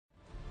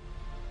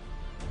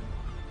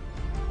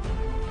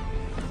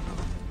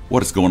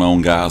What is going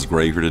on, guys?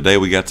 Grave here. Today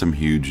we got some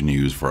huge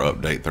news for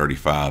update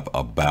 35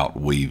 about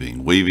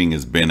weaving. Weaving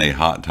has been a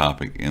hot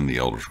topic in the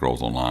Elder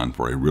Scrolls Online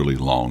for a really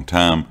long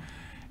time,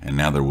 and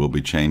now there will be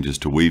changes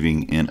to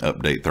weaving in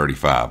update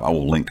 35. I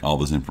will link all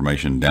this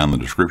information down in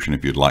the description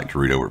if you'd like to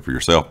read over it for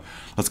yourself.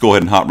 Let's go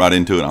ahead and hop right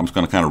into it. I'm just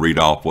going to kind of read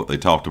off what they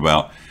talked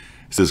about.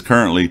 It says,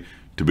 currently,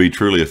 to be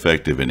truly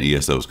effective in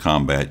ESO's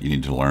combat, you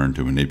need to learn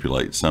to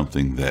manipulate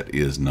something that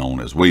is known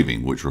as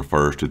weaving, which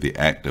refers to the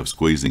act of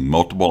squeezing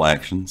multiple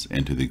actions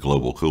into the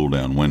global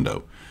cooldown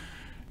window.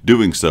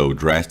 Doing so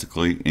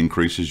drastically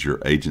increases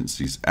your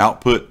agency's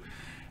output,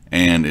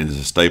 and it is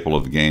a staple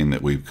of the game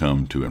that we've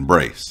come to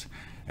embrace,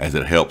 as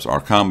it helps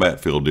our combat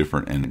feel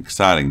different and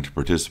exciting to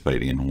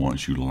participate in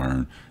once you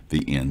learn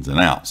the ins and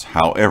outs.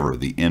 However,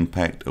 the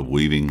impact of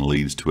weaving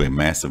leads to a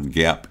massive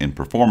gap in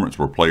performance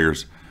where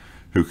players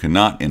who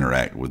cannot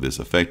interact with this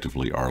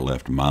effectively are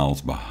left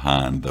miles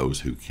behind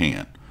those who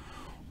can.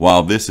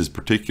 While this is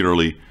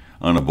particularly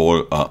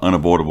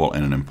unavoidable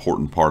and an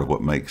important part of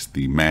what makes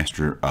the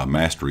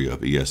mastery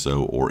of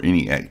ESO or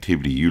any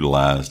activity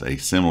utilized a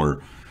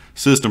similar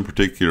system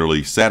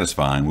particularly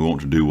satisfying, we want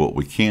to do what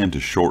we can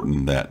to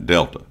shorten that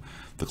delta.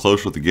 To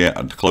close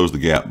the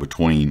gap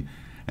between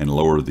and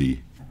lower the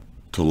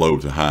low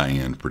to high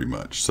end, pretty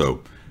much.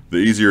 So the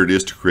easier it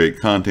is to create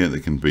content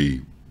that can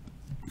be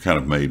kind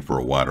of made for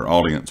a wider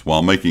audience,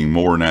 while making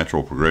more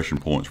natural progression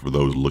points for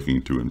those looking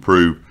to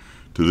improve.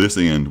 To this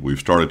end, we've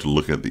started to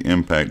look at the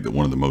impact that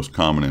one of the most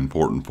common and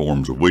important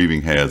forms of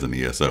weaving has in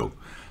ESO,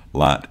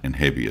 light and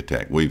heavy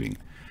attack weaving.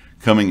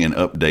 Coming in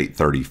update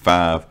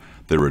 35,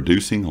 they're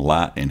reducing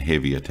light and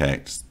heavy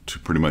attacks to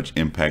pretty much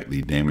impact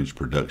the damage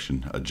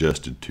production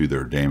adjusted to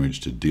their damage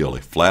to deal a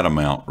flat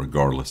amount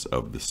regardless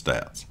of the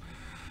stats.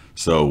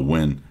 So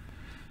when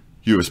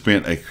you have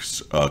spent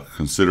a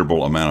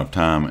considerable amount of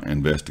time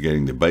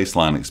investigating the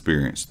baseline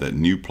experience that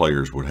new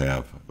players would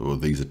have with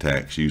these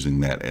attacks,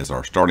 using that as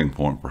our starting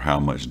point for how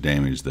much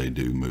damage they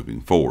do moving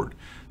forward.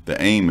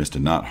 The aim is to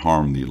not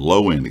harm the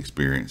low-end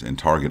experience and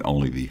target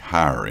only the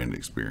higher-end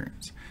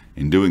experience.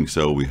 In doing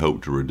so, we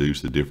hope to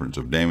reduce the difference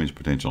of damage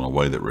potential in a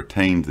way that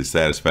retains the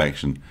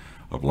satisfaction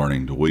of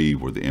learning to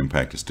weave where the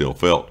impact is still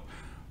felt,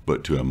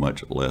 but to a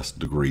much less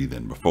degree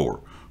than before.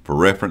 For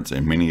reference,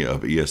 in many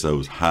of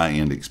ESO's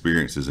high-end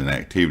experiences and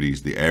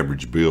activities, the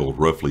average build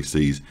roughly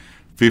sees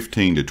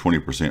 15 to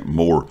 20%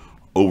 more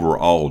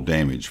overall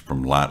damage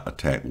from light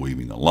attack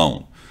weaving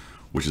alone,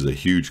 which is a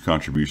huge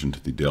contribution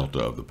to the delta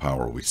of the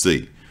power we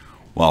see.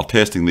 While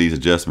testing these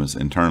adjustments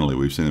internally,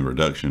 we've seen a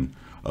reduction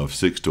of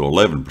 6 to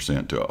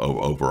 11% to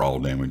overall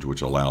damage,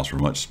 which allows for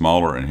a much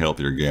smaller and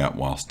healthier gap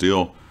while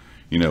still,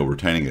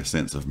 retaining a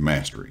sense of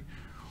mastery.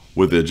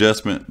 With the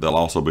adjustment, they'll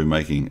also be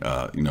making,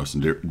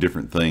 some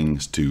different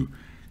things to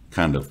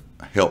kind of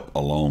help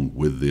along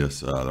with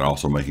this. They're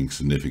also making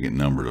significant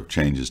number of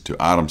changes to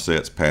item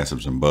sets,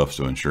 passives, and buffs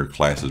to ensure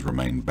classes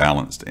remain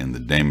balanced and the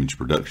damage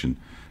production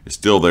is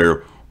still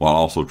there, while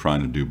also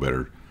trying to do a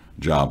better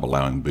job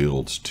allowing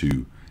builds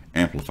to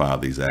amplify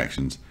these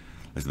actions.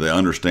 As they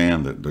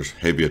understand that there's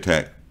heavy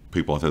attack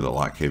people out there that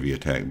like heavy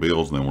attack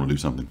builds, and they want to do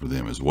something for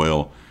them as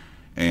well.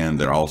 And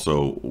they're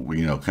also,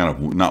 kind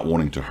of not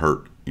wanting to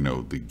hurt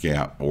the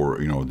gap or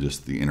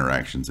just the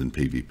interactions in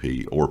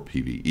PvP or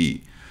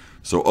PvE.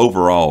 So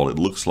overall, it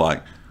looks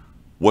like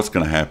what's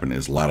going to happen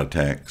is light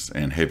attacks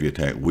and heavy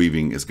attack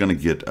weaving is going to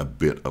get a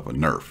bit of a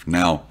nerf.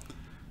 Now,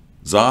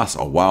 Zos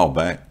a while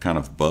back kind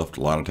of buffed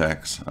light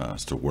attacks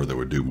as to where they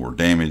would do more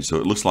damage. So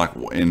it looks like,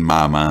 in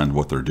my mind,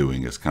 what they're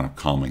doing is kind of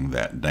calming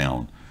that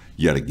down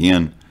yet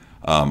again.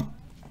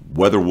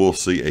 Whether we'll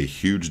see a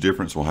huge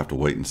difference, we'll have to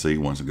wait and see.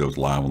 Once it goes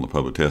live on the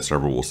public test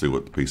server, we'll see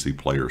what the PC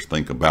players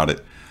think about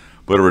it.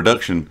 But a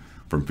reduction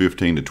from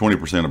 15 to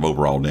 20% of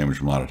overall damage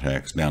from light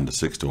attacks down to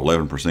 6 to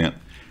 11%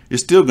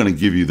 is still going to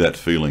give you that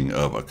feeling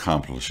of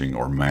accomplishing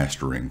or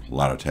mastering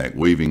light attack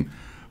weaving.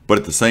 But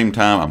at the same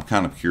time, I'm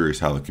kind of curious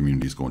how the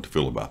community is going to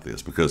feel about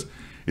this, because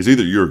it's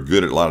either you're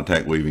good at light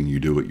attack weaving, you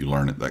do it, you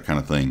learn it, that kind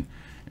of thing,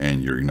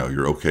 and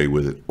you're okay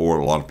with it, or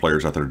a lot of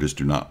players out there just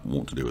do not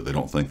want to do it. They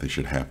don't think they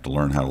should have to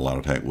learn how to light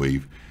attack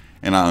weave,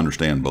 and I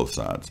understand both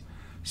sides.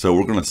 So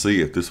we're going to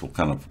see if this will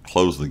kind of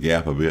close the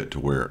gap a bit to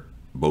where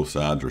both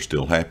sides are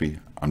still happy.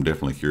 I'm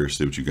definitely curious to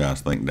see what you guys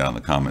think down in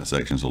the comment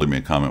section, so leave me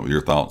a comment with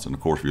your thoughts, and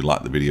of course, if you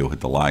liked the video, hit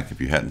the like. If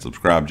you hadn't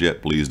subscribed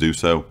yet, please do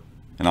so,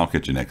 and I'll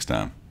catch you next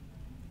time.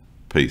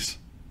 Peace.